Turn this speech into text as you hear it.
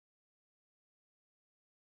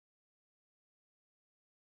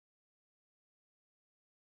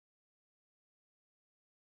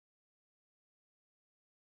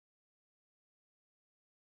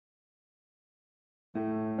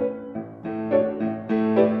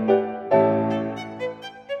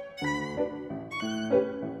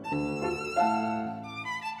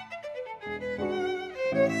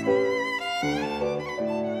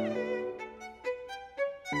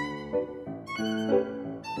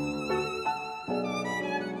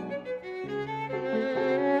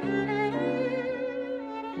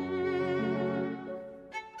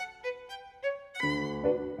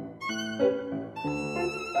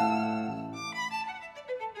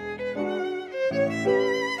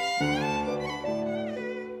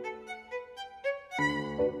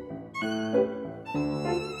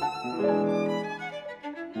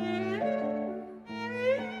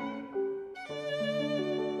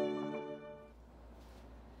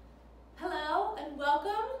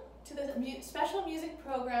special music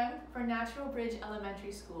program for Natural Bridge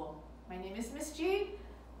Elementary School. My name is Miss G.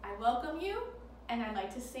 I welcome you, and I'd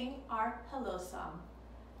like to sing our hello song.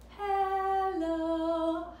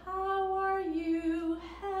 Hello, how are you?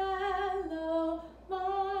 Hello,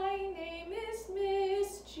 my name is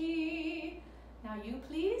Miss G. Now you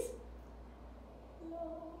please.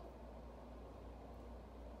 Hello.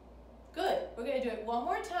 Good, we're gonna do it one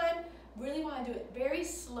more time. Really want to do it very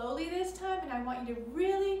slowly this time, and I want you to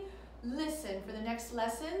really listen for the next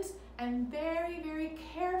lessons and very, very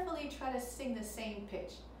carefully try to sing the same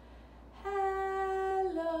pitch.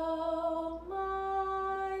 Hello,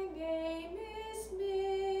 my name is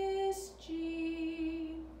Miss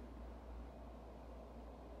G.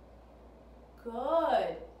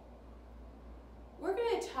 Good. We're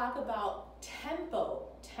going to talk about tempo.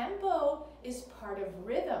 Tempo is part of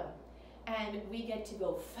rhythm. And we get to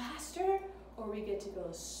go faster or we get to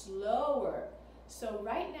go slower. So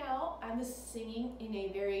right now, I'm singing in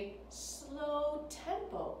a very slow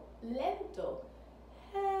tempo, lento.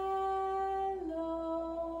 Hello,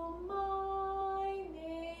 my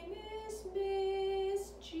name is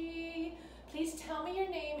Miss G. Please tell me your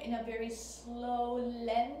name in a very slow,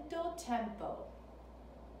 lento tempo.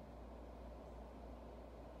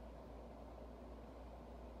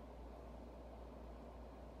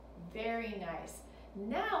 Very nice.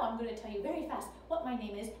 Now I'm going to tell you very fast what my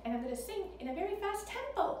name is, and I'm going to sing in a very fast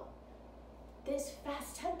tempo. This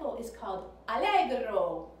fast tempo is called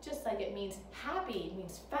allegro, just like it means happy, it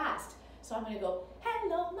means fast. So I'm going to go,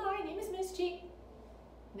 hello, my name is Miss G.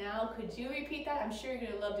 Now, could you repeat that? I'm sure you're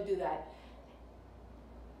going to love to do that.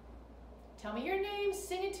 Tell me your name,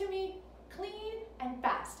 sing it to me, clean and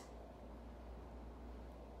fast.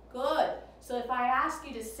 Good. So if I ask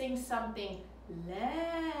you to sing something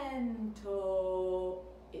lento,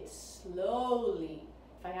 it's slowly.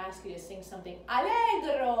 If I ask you to sing something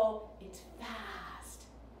allegro, it's fast.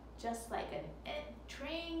 Just like a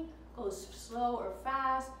train goes slow or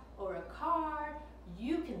fast, or a car,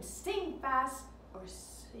 you can sing fast or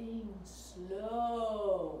sing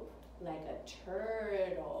slow, like a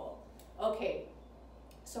turtle. Okay,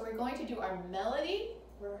 so we're going to do our melody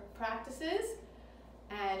practices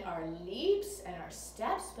and our leaps and our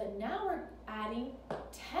steps, but now we're adding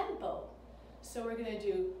tempo. So we're gonna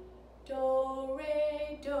do do,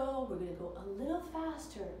 re, do. We're gonna go a little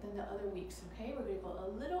faster than the other weeks, okay? We're gonna go a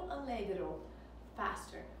little allegro,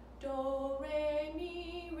 faster. Do, re,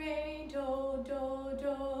 mi, re, do, do,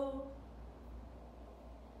 do.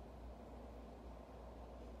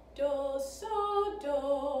 Do, so,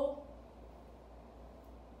 do.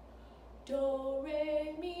 Do,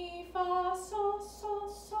 re, mi, fa, so, so,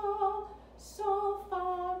 so. So,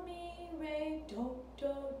 fa, mi, re, do,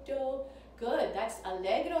 do, do. Good, that's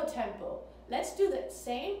allegro tempo. Let's do the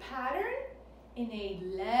same pattern in a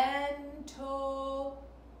lento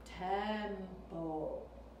tempo.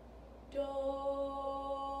 Do,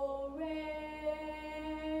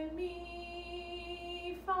 re,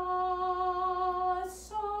 mi, fa,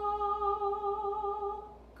 so.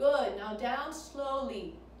 Good, now down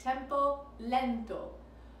slowly. Tempo lento.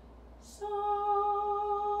 So,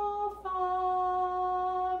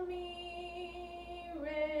 fa, mi,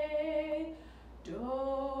 re,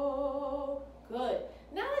 do. Good.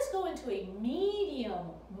 Now let's go into a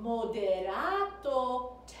medium,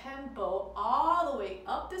 moderato tempo, all the way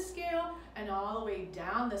up the scale and all the way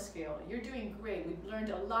down the scale. You're doing great. We've learned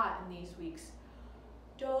a lot in these weeks.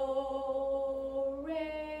 Do,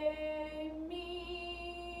 re,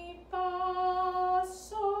 mi, fa,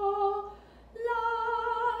 so,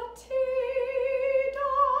 la, ti,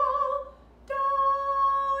 do, do,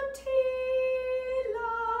 ti,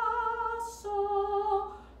 la, so,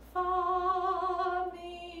 fa,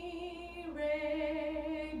 mi,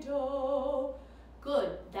 re, do. Good.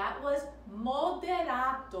 That was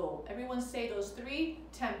moderato. Everyone say those three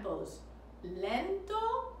tempos.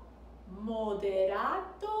 Lento,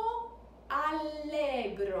 moderato,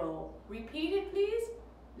 allegro. Repeat it, please.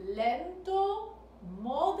 Lento,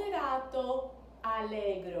 moderato,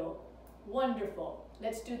 allegro. Wonderful.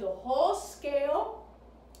 Let's do the whole scale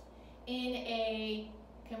in a,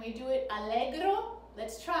 can we do it allegro?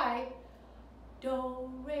 Let's try. Do,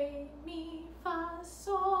 re, mi, fa,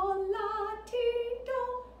 sol, la, ti,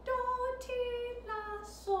 do, do, ti, la,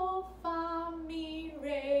 so, fa, mi,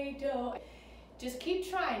 re, do. Just keep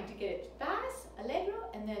trying to get it fast, allegro,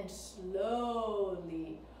 and then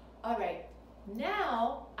slowly. All right,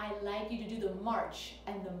 now I'd like you to do the march,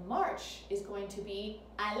 and the march is going to be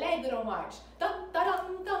allegro march. Dum da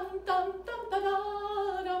dum dum dum dum da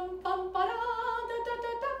da dum bum ba da da da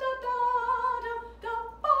da da da da dum dum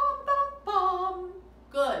bum bum bum.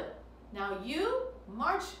 Good. Now you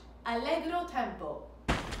march Allegro tempo.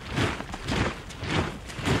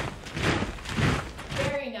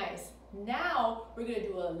 Very nice. Now we're going to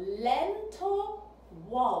do a lento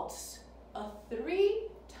waltz, a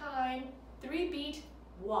 3-time, 3-beat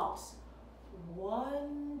waltz.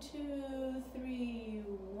 1, 2, 3,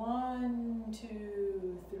 1,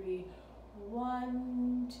 2, 3,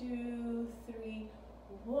 1, 2, 3,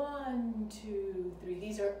 1, 2, 3.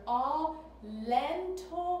 These are all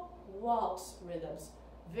lento waltz rhythms.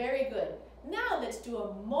 Very good. Now let's do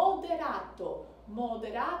a moderato.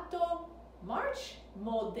 Moderato march,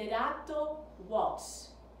 moderato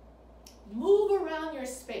waltz. Move around your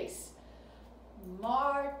space.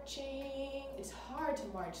 Marching. It's hard to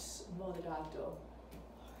march moderato.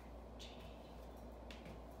 Marching.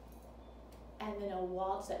 And then a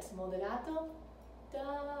waltz that's moderato.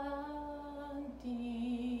 Dan,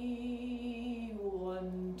 di,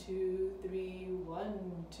 1, 2, 3,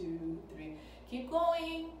 1, 2, 3. Keep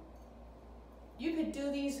going. You could do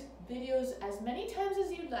these videos as many times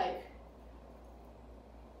as you'd like.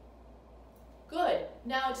 Good.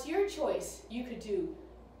 Now it's your choice. You could do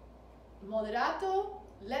moderato,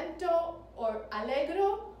 lento, or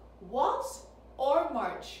allegro, waltz, or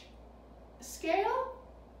march. Scale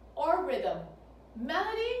or rhythm.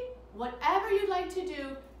 Melody, whatever you'd like to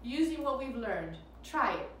do using what we've learned.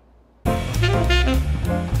 Try it.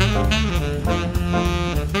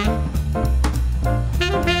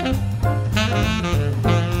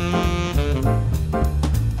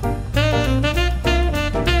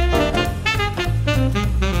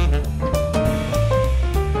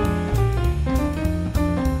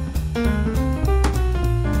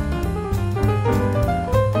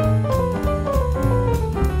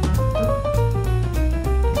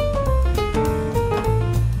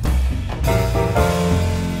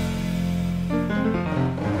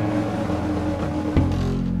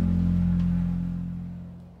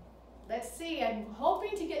 I'm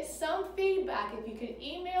hoping to get some feedback. If you could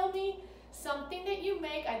email me something that you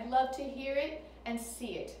make, I'd love to hear it and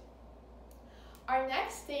see it. Our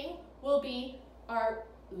next thing will be our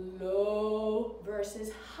low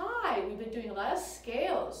versus high. We've been doing a lot of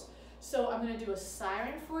scales. So I'm going to do a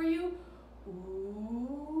siren for you.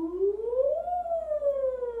 Ooh,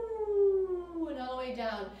 and all the way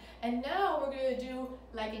down. And now we're going to do,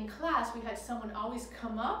 like in class, we had someone always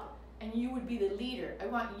come up and you would be the leader. I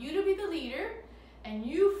want you to be the leader and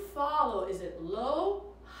you follow. Is it low,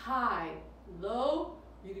 high, low?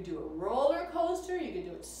 You could do a roller coaster, you could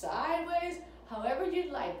do it sideways, however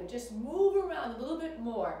you'd like, but just move around a little bit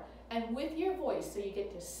more and with your voice, so you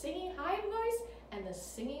get the singing high voice and the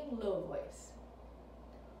singing low voice.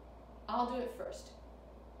 I'll do it first.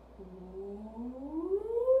 Ooh.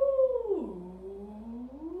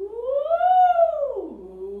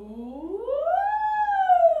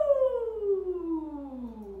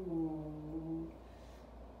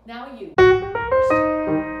 Now you.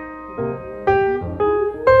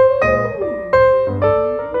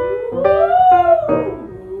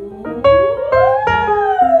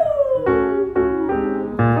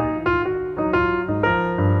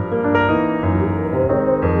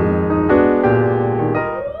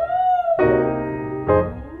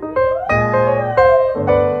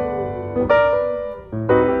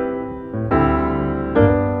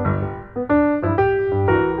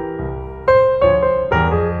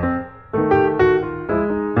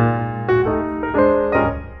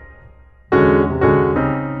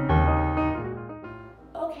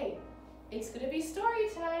 It's going to be story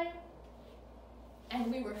time.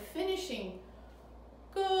 And we were finishing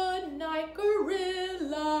Good Night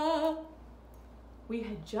Gorilla. We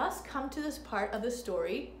had just come to this part of the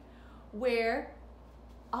story where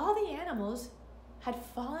all the animals had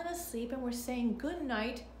fallen asleep and were saying good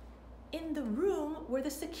night in the room where the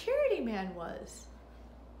security man was.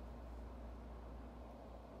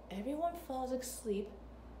 Everyone falls asleep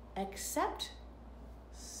except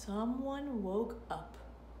someone woke up.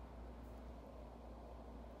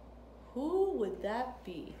 Who would that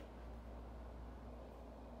be?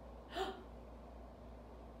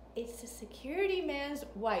 It's the security man's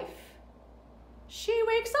wife. She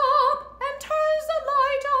wakes up and turns the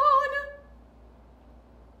light on.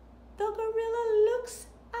 The gorilla looks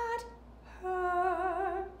at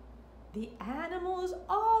her. The animals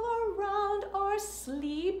all around are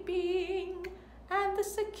sleeping, and the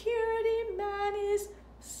security man is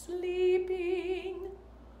sleeping.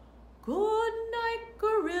 Good night,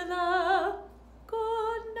 gorilla.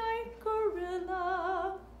 Good night,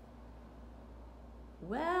 gorilla.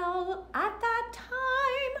 Well, at that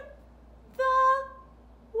time, the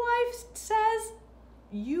wife says,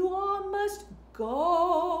 you all must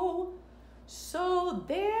go. So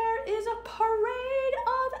there is a parade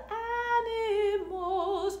of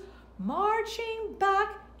marching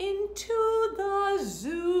back into the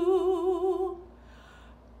zoo.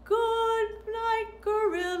 Good night,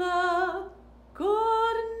 gorilla.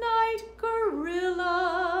 Good night,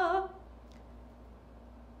 gorilla.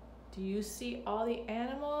 Do you see all the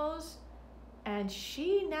animals? And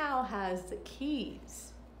she now has the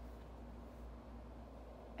keys.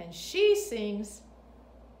 And she sings,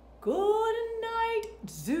 good night,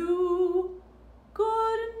 zoo.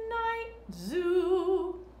 Good night,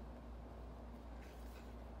 zoo.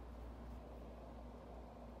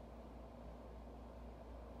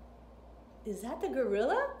 Is that the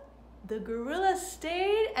gorilla? The gorilla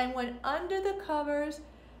stayed and went under the covers.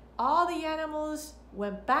 All the animals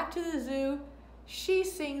went back to the zoo. She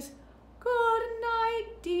sings, good night,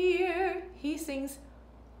 dear. He sings,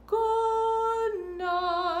 good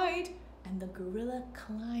night. And the gorilla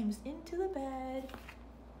climbs into the bed.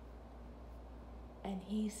 And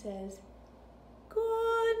he says,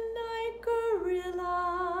 good night,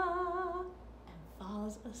 gorilla, and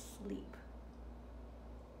falls asleep.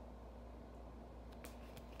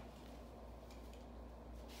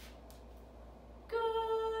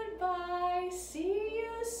 Goodbye, see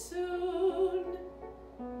you soon.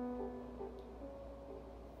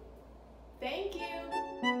 Thank you.